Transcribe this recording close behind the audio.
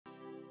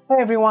Hey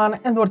everyone,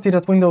 Edward here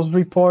at Windows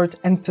Report,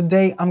 and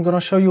today I'm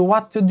gonna show you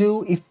what to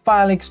do if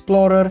File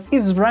Explorer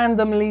is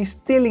randomly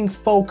stealing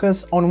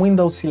focus on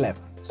Windows 11.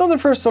 So the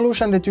first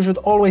solution that you should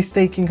always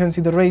take in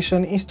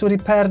consideration is to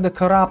repair the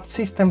corrupt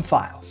system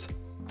files.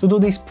 To do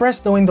this, press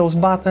the Windows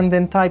button,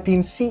 then type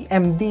in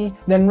cmd,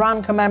 then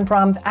run command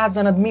prompt as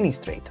an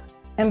administrator.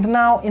 And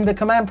now in the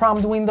command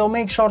prompt window,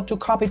 make sure to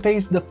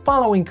copy-paste the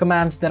following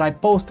commands that I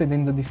posted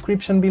in the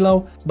description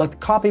below, but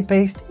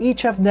copy-paste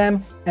each of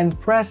them and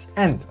press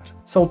enter.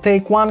 So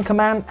take one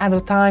command at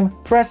a time,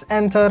 press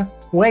enter,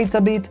 wait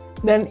a bit,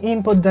 then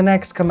input the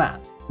next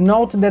command.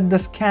 Note that the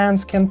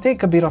scans can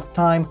take a bit of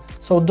time,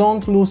 so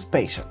don't lose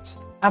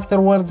patience.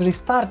 Afterwards,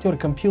 restart your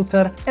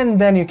computer and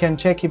then you can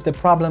check if the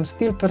problem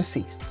still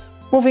persists.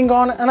 Moving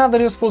on,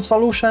 another useful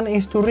solution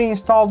is to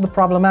reinstall the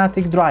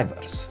problematic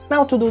drivers.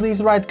 Now to do this,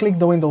 right-click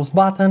the Windows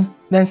button,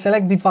 then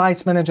select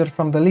Device Manager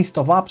from the list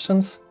of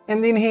options,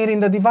 and in here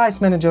in the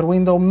Device Manager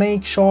window,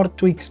 make sure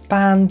to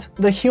expand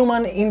the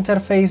Human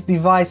Interface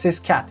Devices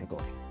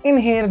category. In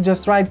here,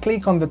 just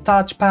right-click on the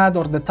touchpad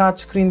or the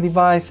touchscreen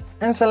device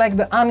and select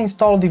the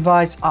Uninstall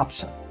Device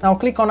option. Now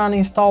click on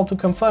Uninstall to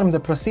confirm the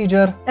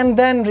procedure and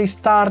then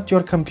restart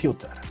your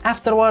computer.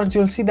 Afterwards,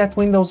 you'll see that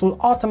Windows will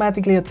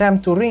automatically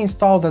attempt to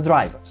reinstall the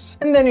drivers,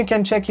 and then you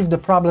can check if the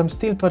problem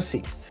still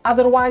persists.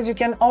 Otherwise, you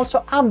can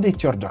also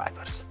update your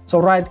drivers. So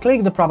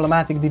right-click the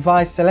problematic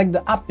device, select the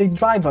Update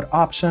Driver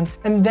option,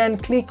 and then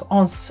click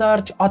on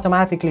Search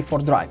automatically for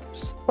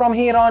drivers. From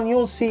here on,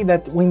 you'll see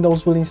that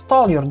Windows will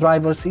install your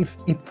drivers if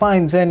it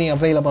finds any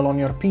available on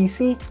your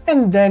PC,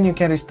 and then you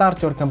can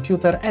restart your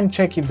computer and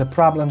check if the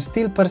problem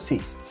still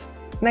persists.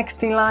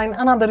 Next in line,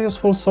 another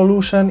useful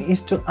solution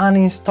is to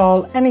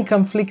uninstall any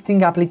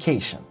conflicting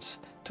applications.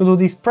 To do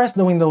this, press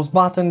the Windows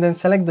button, then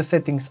select the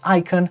settings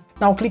icon.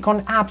 Now click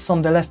on Apps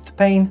on the left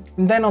pane,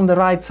 and then on the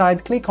right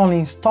side, click on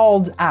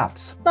Installed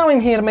Apps. Now in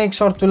here, make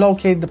sure to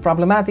locate the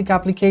problematic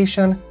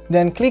application,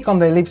 then click on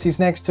the ellipsis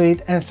next to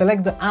it and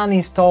select the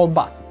Uninstall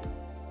button.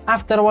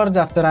 Afterwards,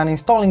 after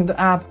uninstalling the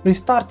app,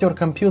 restart your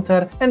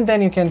computer and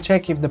then you can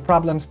check if the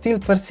problem still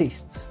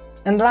persists.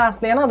 And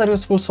lastly, another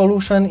useful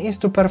solution is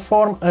to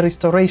perform a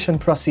restoration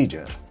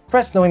procedure.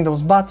 Press the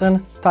Windows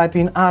button, type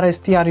in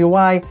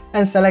rstrui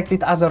and select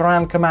it as a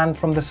run command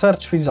from the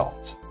search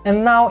results.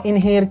 And now in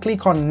here,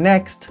 click on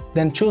Next,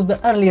 then choose the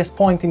earliest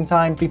point in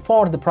time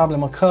before the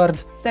problem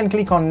occurred, then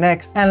click on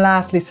Next and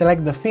lastly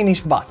select the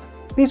Finish button.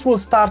 This will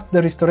start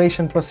the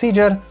restoration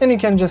procedure, then you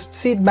can just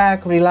sit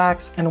back,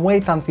 relax and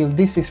wait until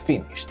this is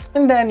finished.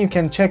 And then you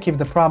can check if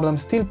the problem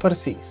still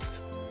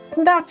persists.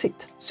 And that's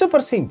it. Super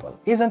simple,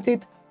 isn't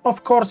it?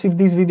 Of course, if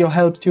this video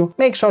helped you,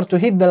 make sure to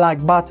hit the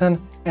like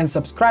button and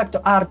subscribe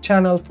to our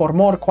channel for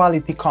more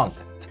quality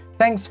content.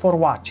 Thanks for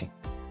watching.